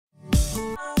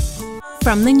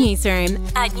From the newsroom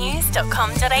at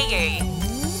news.com.au.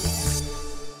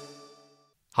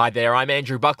 Hi there, I'm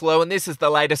Andrew Bucklow and this is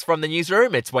the latest from the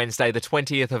newsroom. It's Wednesday the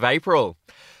 20th of April.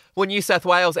 Well, New South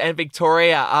Wales and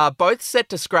Victoria are both set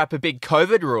to scrap a big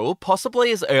COVID rule,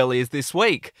 possibly as early as this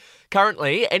week.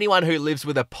 Currently, anyone who lives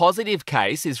with a positive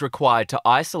case is required to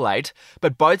isolate,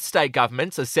 but both state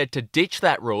governments are set to ditch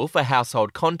that rule for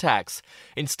household contacts.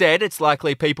 Instead, it's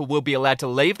likely people will be allowed to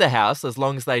leave the house as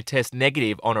long as they test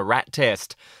negative on a RAT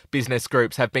test. Business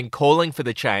groups have been calling for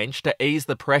the change to ease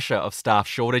the pressure of staff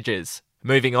shortages.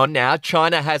 Moving on now,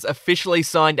 China has officially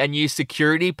signed a new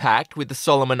security pact with the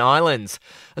Solomon Islands.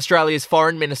 Australia's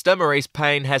Foreign Minister Marise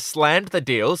Payne has slammed the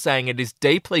deal, saying it is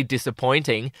deeply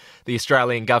disappointing. The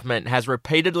Australian government has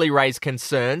repeatedly raised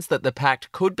concerns that the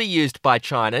pact could be used by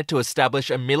China to establish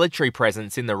a military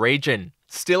presence in the region.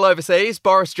 Still overseas,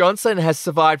 Boris Johnson has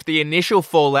survived the initial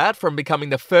fallout from becoming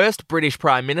the first British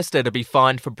Prime Minister to be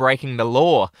fined for breaking the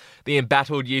law. The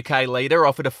embattled UK leader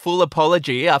offered a full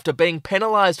apology after being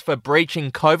penalised for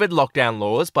breaching COVID lockdown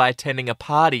laws by attending a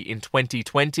party in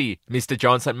 2020. Mr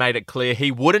Johnson made it clear he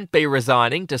wouldn't be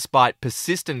resigning despite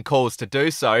persistent calls to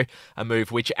do so, a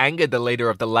move which angered the leader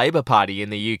of the Labour Party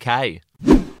in the UK.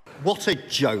 What a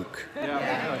joke.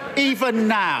 Even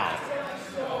now,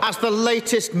 as the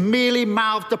latest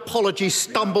mealy-mouthed apology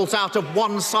stumbles out of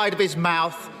one side of his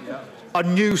mouth, a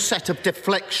new set of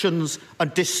deflections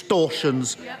and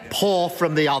distortions pour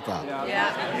from the other.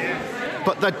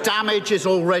 But the damage is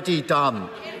already done.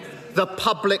 The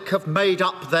public have made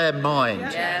up their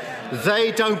mind.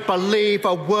 They don't believe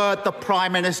a word the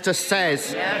Prime Minister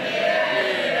says.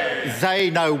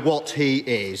 They know what he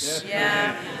is.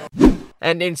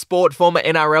 And in sport, former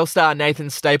NRL star Nathan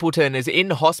Stapleton is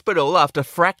in hospital after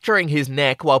fracturing his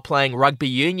neck while playing rugby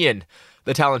union.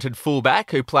 The talented fullback,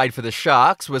 who played for the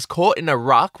Sharks, was caught in a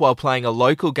ruck while playing a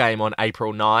local game on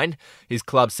April 9. His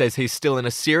club says he's still in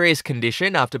a serious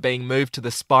condition after being moved to the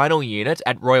spinal unit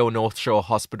at Royal North Shore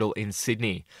Hospital in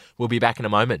Sydney. We'll be back in a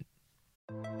moment.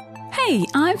 Hey,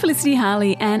 I'm Felicity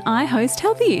Harley and I host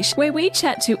Healthyish, where we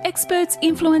chat to experts,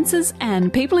 influencers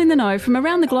and people in the know from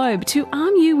around the globe to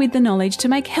arm you with the knowledge to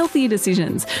make healthier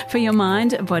decisions for your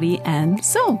mind, body and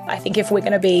soul. I think if we're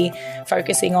going to be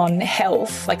focusing on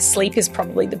health, like sleep is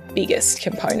probably the biggest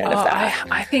component of that.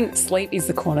 I think sleep is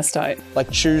the cornerstone. Like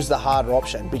choose the harder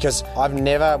option, because I've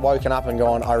never woken up and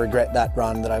gone, I regret that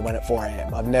run that I went at 4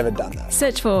 a.m. I've never done that.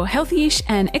 Search for Healthyish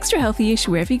and Extra Healthyish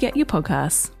wherever you get your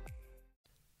podcasts.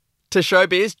 To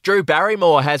showbiz, Drew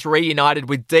Barrymore has reunited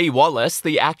with Dee Wallace,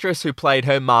 the actress who played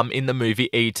her mum in the movie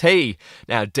E.T.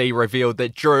 Now, Dee revealed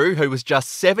that Drew, who was just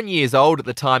 7 years old at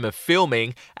the time of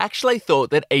filming, actually thought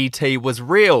that E.T. was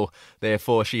real.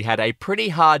 Therefore, she had a pretty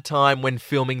hard time when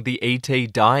filming the E.T.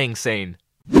 dying scene.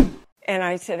 And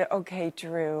I said, okay,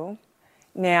 Drew,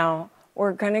 now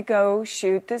we're going to go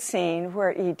shoot the scene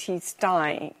where E.T.'s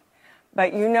dying.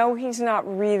 But you know he's not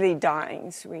really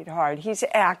dying, sweetheart. He's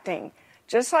acting.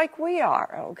 Just like we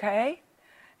are, okay?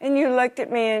 And you looked at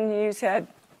me and you said,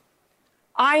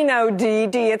 I know, Dee,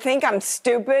 do you think I'm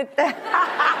stupid?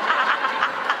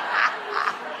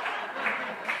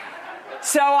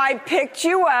 So I picked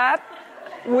you up,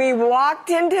 we walked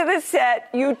into the set,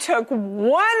 you took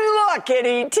one look at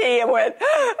E.T. and went,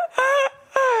 he's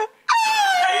dying,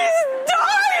 he's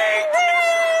dying!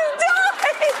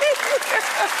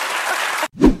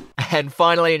 And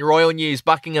finally, in royal news,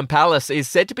 Buckingham Palace is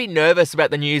said to be nervous about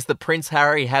the news that Prince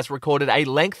Harry has recorded a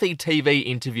lengthy TV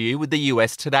interview with the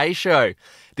US Today Show.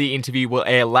 The interview will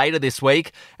air later this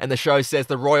week, and the show says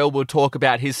the royal will talk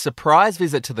about his surprise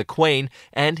visit to the Queen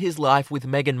and his life with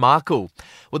Meghan Markle.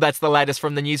 Well, that's the latest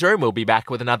from the newsroom. We'll be back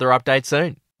with another update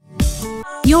soon.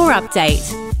 Your update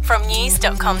from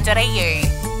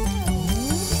news.com.au.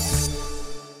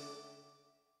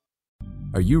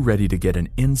 Are you ready to get an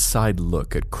inside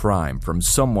look at crime from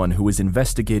someone who has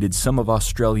investigated some of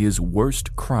Australia's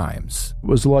worst crimes? It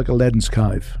was like Aladdin's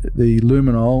Cave. The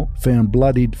luminol found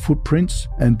bloodied footprints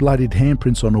and bloodied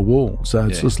handprints on a wall, so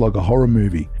it's just like a horror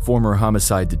movie. Former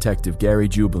homicide detective Gary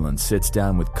Jubilant sits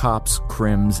down with cops,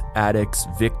 crims, addicts,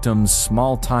 victims,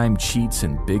 small-time cheats,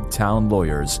 and big-town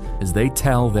lawyers as they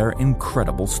tell their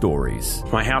incredible stories.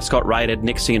 My house got raided.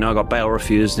 Next thing you know, I got bail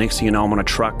refused. Next thing you know, I'm on a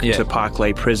truck to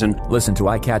Parklea Prison. Listen to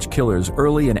I Catch Killers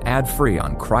early and ad-free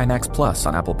on Crimex Plus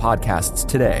on Apple Podcasts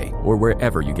today or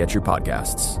wherever you get your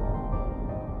podcasts.